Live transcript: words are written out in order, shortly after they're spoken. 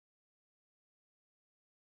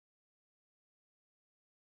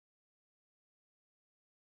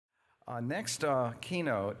Next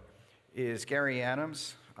keynote is Gary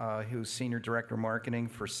Adams, who's Senior Director of Marketing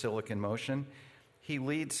for Silicon Motion. He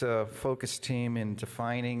leads a focused team in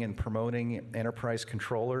defining and promoting enterprise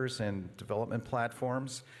controllers and development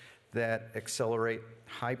platforms that accelerate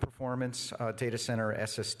high-performance data center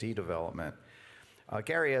SSD development.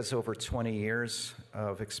 Gary has over 20 years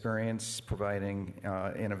of experience providing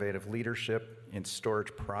innovative leadership in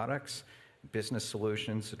storage products, business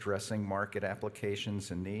solutions addressing market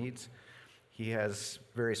applications and needs. He has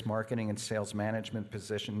various marketing and sales management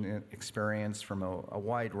position experience from a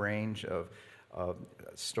wide range of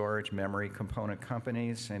storage memory component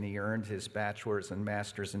companies, and he earned his bachelor's and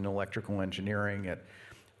master's in electrical engineering at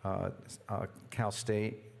Cal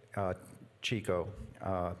State Chico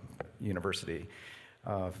University.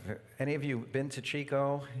 Any of you been to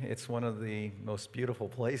Chico? It's one of the most beautiful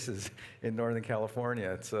places in Northern California.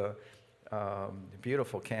 It's a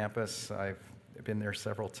beautiful campus. I've been there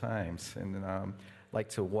several times, and I'd like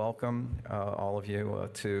to welcome all of you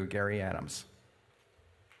to Gary Adams.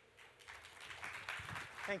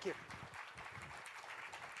 Thank you.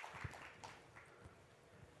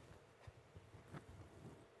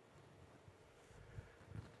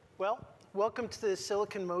 Well, welcome to the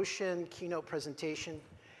Silicon Motion keynote presentation.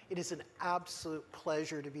 It is an absolute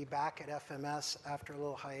pleasure to be back at FMS after a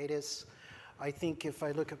little hiatus. I think if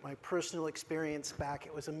I look at my personal experience back,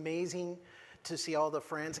 it was amazing to see all the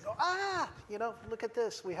friends go, look at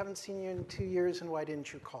this. We haven't seen you in 2 years, and why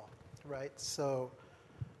didn't you call, right? So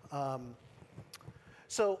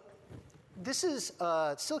this is,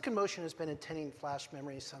 Silicon Motion has been attending Flash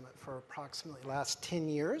Memory Summit for approximately the last 10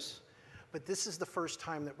 years. But this is the first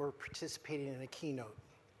time that we're participating in a keynote.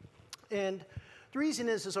 And the reason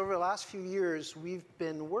is over the last few years, we've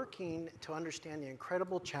been working to understand the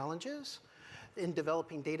incredible challenges in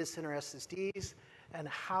developing data center SSDs and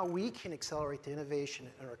how we can accelerate the innovation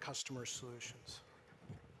in our customer solutions.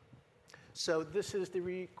 So this is the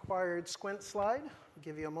required squint slide. I'll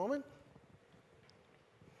give you a moment.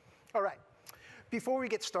 All right. Before we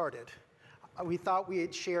get started, we thought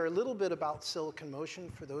we'd share a little bit about Silicon Motion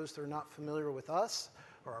for those that are not familiar with us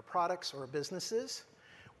or our products or our businesses.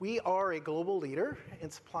 We are a global leader in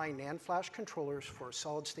supplying NAND flash controllers for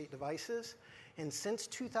solid-state devices. And since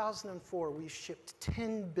 2004, we've shipped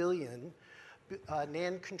 10 billion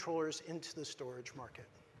NAND controllers into the storage market.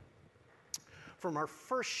 From our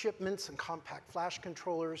first shipments and compact flash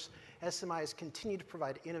controllers, SMI has continued to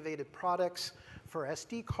provide innovative products for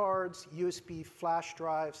SD cards, USB flash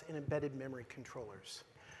drives, and embedded memory controllers.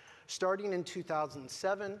 Starting in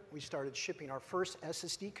 2007, we started shipping our first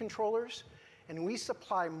SSD controllers, and we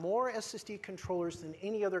supply more SSD controllers than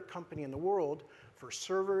any other company in the world for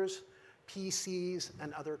servers, PCs,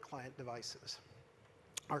 and other client devices.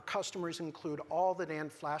 Our customers include all the NAND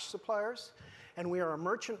flash suppliers, and we are a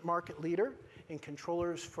merchant market leader in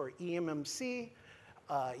controllers for eMMC,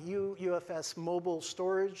 UFS mobile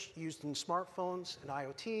storage used in smartphones and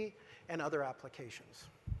IoT, and other applications.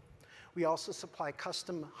 We also supply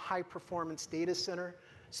custom high-performance data center,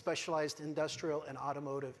 specialized industrial, and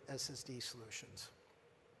automotive SSD solutions.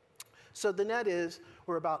 So the net is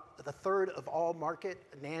we're about a third of all market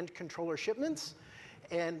NAND controller shipments,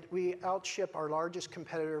 and we outship our largest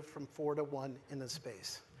competitor from 4 to 1 in the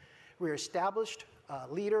space. We're established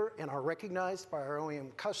leader and are recognized by our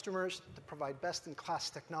OEM customers to provide best-in-class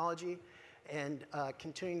technology and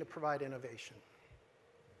continuing to provide innovation.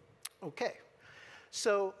 Okay,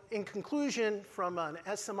 so in conclusion, from an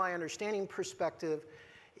SMI understanding perspective,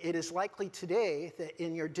 it is likely today that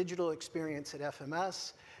in your digital experience at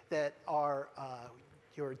FMS that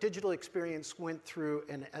your digital experience went through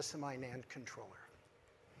an SMI NAND controller.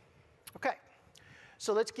 Okay,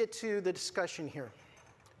 so let's get to the discussion here.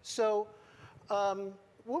 So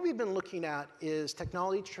what we've been looking at is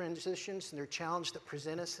technology transitions and their challenge that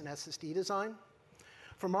present us in SSD design.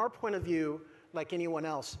 From our point of view, like anyone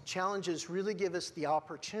else, challenges really give us the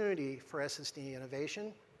opportunity for SSD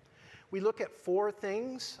innovation. We look at 4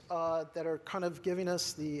 things that are kind of giving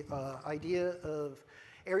us the idea of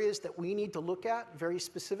areas that we need to look at very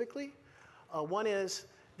specifically. One is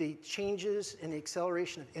the changes in the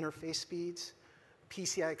acceleration of interface speeds.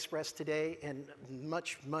 PCI Express today, and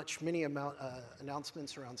many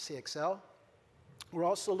announcements around CXL. We're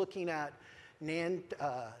also looking at NAND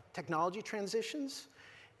technology transitions,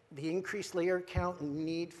 the increased layer count and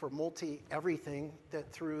need for multi-everything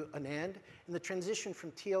through a NAND, and the transition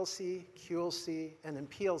from TLC, QLC, and then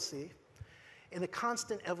PLC, and the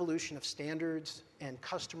constant evolution of standards and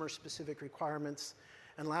customer-specific requirements.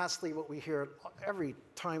 And lastly, what we hear every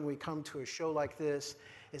time we come to a show like this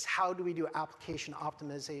is how do we do application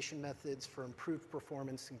optimization methods for improved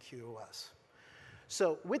performance in QoS.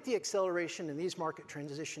 So with the acceleration in these market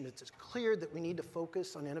transitions, it's clear that we need to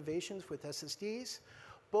focus on innovations with SSDs,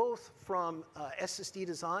 both from SSD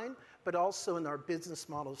design, but also in our business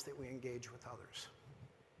models that we engage with others.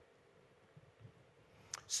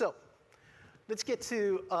 So let's get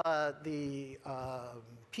to the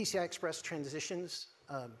PCI Express transitions.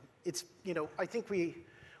 I think we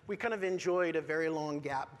kind of enjoyed a very long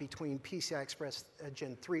gap between PCI Express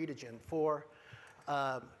Gen 3 to Gen 4.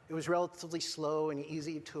 It was relatively slow and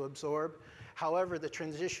easy to absorb. However, the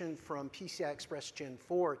transition from PCI Express Gen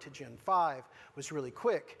 4 to Gen 5 was really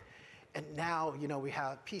quick. And now, we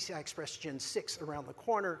have PCI Express Gen 6 around the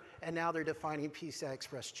corner, and now they're defining PCI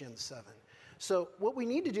Express Gen 7. So what we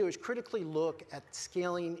need to do is critically look at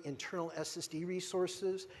scaling internal SSD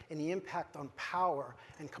resources and the impact on power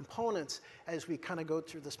and components as we kind of go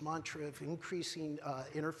through this mantra of increasing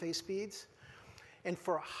interface speeds. And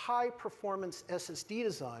for a high-performance SSD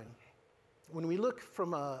design, when we look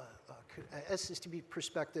from a SSD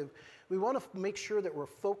perspective, we want to make sure that we're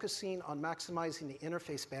focusing on maximizing the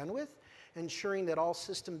interface bandwidth, ensuring that all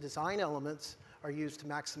system design elements are used to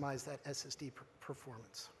maximize that SSD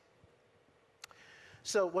performance.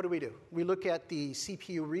 So what do? We look at the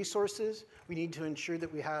CPU resources. We need to ensure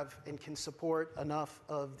that we have and can support enough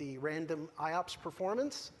of the random IOPS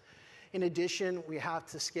performance. In addition, we have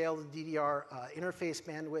to scale the DDR interface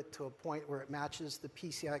bandwidth to a point where it matches the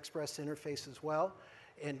PCI Express interface as well,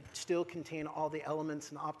 and still contain all the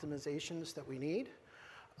elements and optimizations that we need.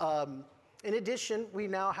 In addition, we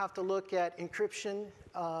now have to look at encryption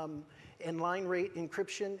and line rate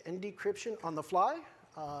encryption and decryption on the fly.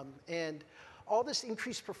 And all this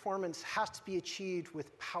increased performance has to be achieved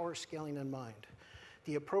with power scaling in mind.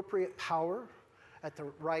 The appropriate power at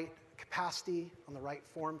the right capacity on the right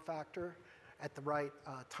form factor at the right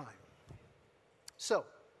time. So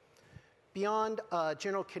beyond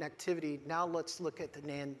general connectivity, now let's look at the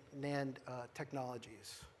NAND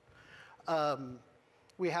technologies.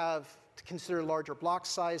 We have to consider larger block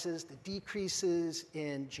sizes, the decreases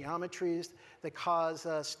in geometries that cause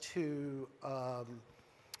us to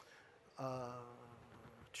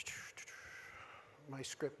my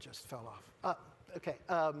script just fell off. Okay.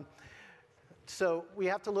 So we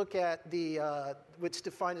have to look at the what's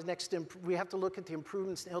defined as next. We have to look at the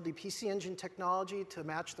improvements in LDPC engine technology to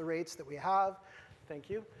match the rates that we have. Thank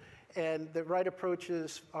you. And the right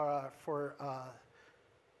approaches for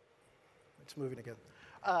it's moving again.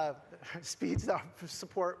 Speeds up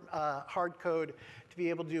support hard code to be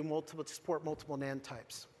able to support multiple NAND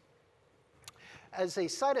types. As a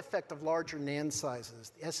side effect of larger NAND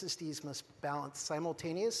sizes, the SSDs must balance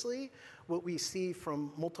simultaneously what we see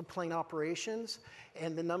from multiplane operations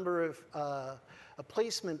and the number of die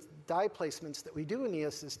placements that we do in the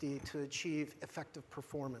SSD to achieve effective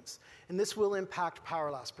performance. And this will impact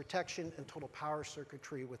power loss protection and total power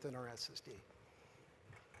circuitry within our SSD.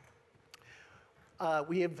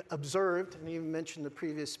 We have observed, and even mentioned the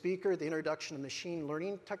previous speaker, the introduction of machine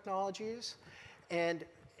learning technologies. And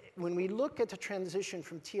when we look at the transition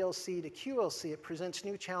from TLC to QLC, it presents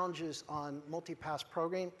new challenges on multi-pass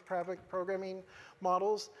programming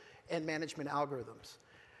models and management algorithms.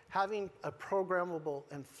 Having a programmable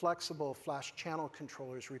and flexible flash channel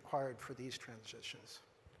controller is required for these transitions.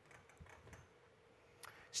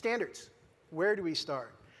 Standards. Where do we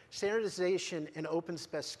start? Standardization and open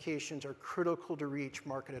specifications are critical to reach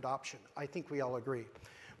market adoption. I think we all agree.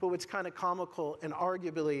 But what's kind of comical and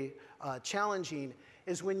arguably challenging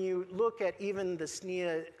is when you look at even the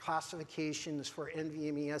SNIA classifications for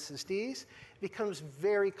NVMe SSDs, it becomes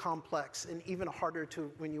very complex and even harder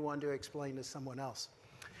when you want to explain to someone else.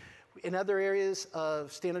 In other areas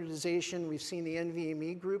of standardization, we've seen the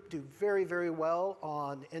NVMe group do very, very well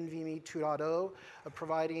on NVMe 2.0,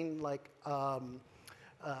 providing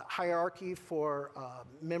hierarchy for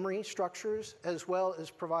memory structures, as well as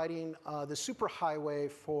providing the superhighway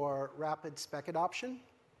for rapid spec adoption.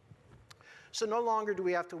 So no longer do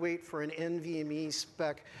we have to wait for an NVMe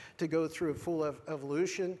spec to go through a full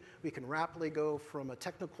evolution. We can rapidly go from a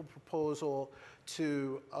technical proposal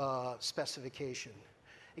to specification.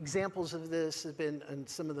 Examples of this have been in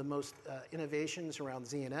some of the most innovations around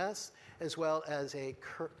ZNS, as well as a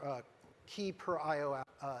key per IO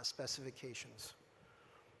specifications.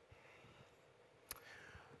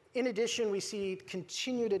 In addition, we see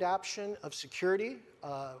continued adoption of security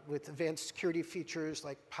with advanced security features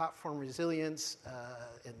like platform resilience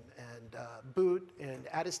and boot and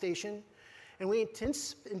attestation. And we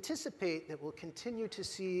anticipate that we'll continue to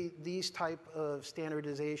see these type of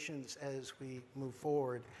standardizations as we move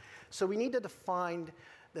forward. So we need to define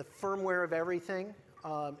the firmware of everything,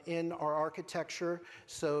 in our architecture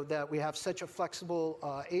so that we have such a flexible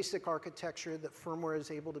ASIC architecture that firmware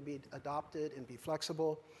is able to be adopted and be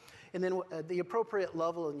flexible. And then the appropriate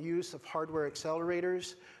level and use of hardware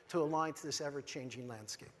accelerators to align to this ever-changing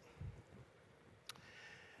landscape.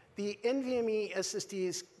 The NVMe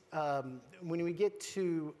SSDs, when we get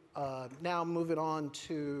to now moving on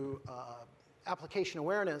to application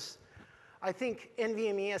awareness, I think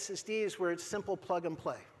NVMe SSDs where it's simple plug and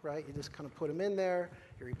play, right? You just kind of put them in there,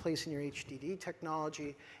 you're replacing your HDD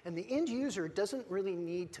technology, and the end user doesn't really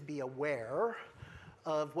need to be aware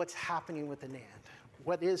of what's happening with the NAND.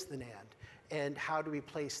 What is the NAND, and how do we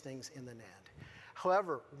place things in the NAND?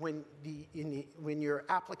 However, when you're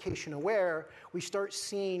application aware, we start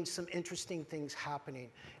seeing some interesting things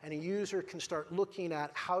happening. And a user can start looking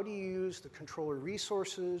at how do you use the controller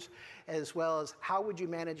resources, as well as how would you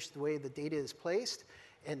manage the way the data is placed,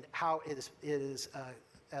 and how it is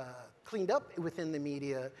cleaned up within the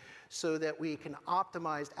media so that we can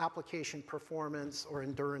optimize application performance or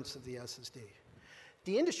endurance of the SSD.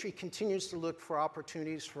 The industry continues to look for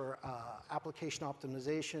opportunities for application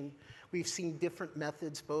optimization. We've seen different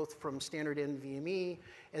methods, both from standard NVMe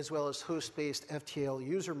as well as host-based FTL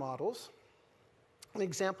user models. And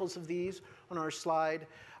examples of these on our slide,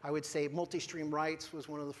 I would say multi-stream writes was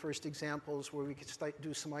one of the first examples where we could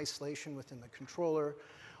do some isolation within the controller.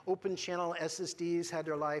 Open channel SSDs had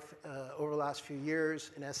their life over the last few years,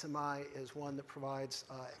 and SMI is one that provides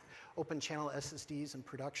open channel SSDs in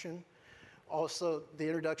production. Also, the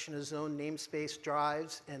introduction of zone namespace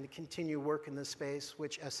drives and the continued work in this space,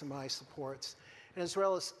 which SMI supports, and as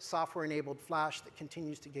well as software-enabled flash that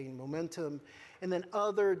continues to gain momentum, and then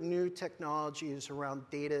other new technologies around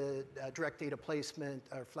data, direct data placement,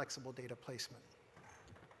 or flexible data placement.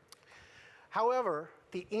 However,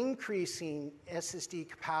 the increasing SSD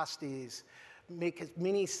capacities make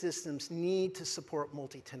many systems need to support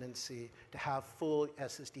multi-tenancy to have full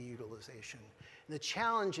SSD utilization. And the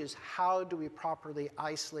challenge is how do we properly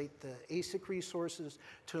isolate the ASIC resources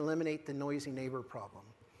to eliminate the noisy neighbor problem.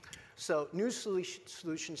 So new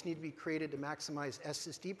solutions need to be created to maximize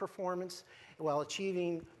SSD performance while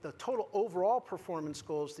achieving the total overall performance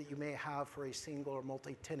goals that you may have for a single or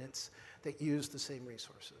multi-tenants that use the same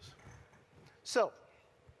resources. So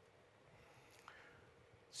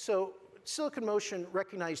Silicon Motion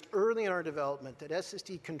recognized early in our development that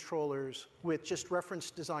SSD controllers with just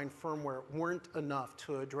reference design firmware weren't enough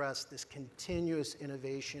to address this continuous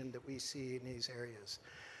innovation that we see in these areas.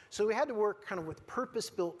 So we had to work kind of with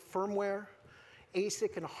purpose-built firmware,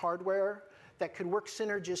 ASIC and hardware that could work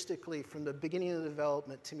synergistically from the beginning of the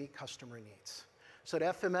development to meet customer needs. So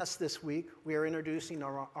at FMS this week, we are introducing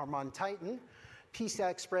our MonTitan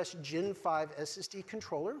PCI Express Gen 5 SSD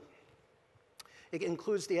controller. It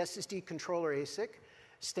includes the SSD controller ASIC,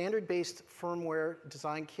 standard-based firmware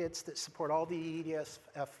design kits that support all the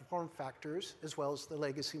EDSF form factors, as well as the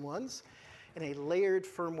legacy ones, and a layered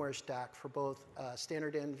firmware stack for both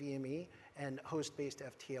standard NVMe and host-based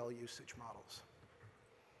FTL usage models.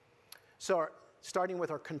 So starting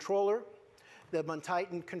with our controller, the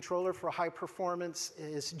MonTitan controller for high performance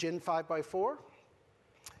is Gen 5x4.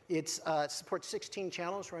 It supports 16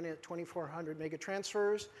 channels running at 2400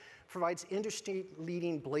 megatransfers, provides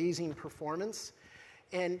industry-leading blazing performance,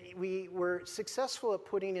 and we were successful at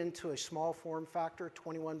putting into a small form factor,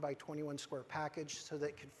 21 by 21 square package, so that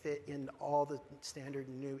it could fit in all the standard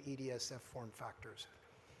new EDSF form factors.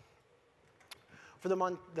 For the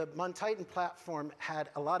MonTitan platform had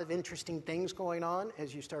a lot of interesting things going on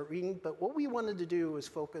as you start reading, but what we wanted to do was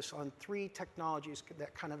focus on 3 technologies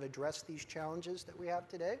that kind of address these challenges that we have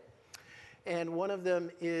today. And one of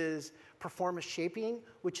them is performance shaping,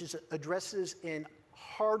 which addresses in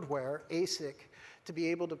hardware, ASIC, to be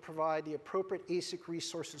able to provide the appropriate ASIC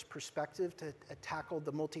resources perspective to tackle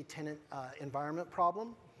the multi-tenant environment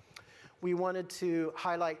problem. We wanted to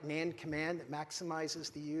highlight NAND command that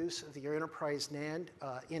maximizes the use of the enterprise NAND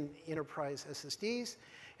in enterprise SSDs,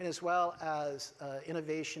 and as well as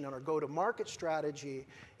innovation on our go-to-market strategy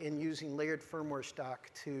in using layered firmware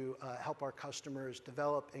stack to help our customers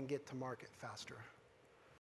develop and get to market faster.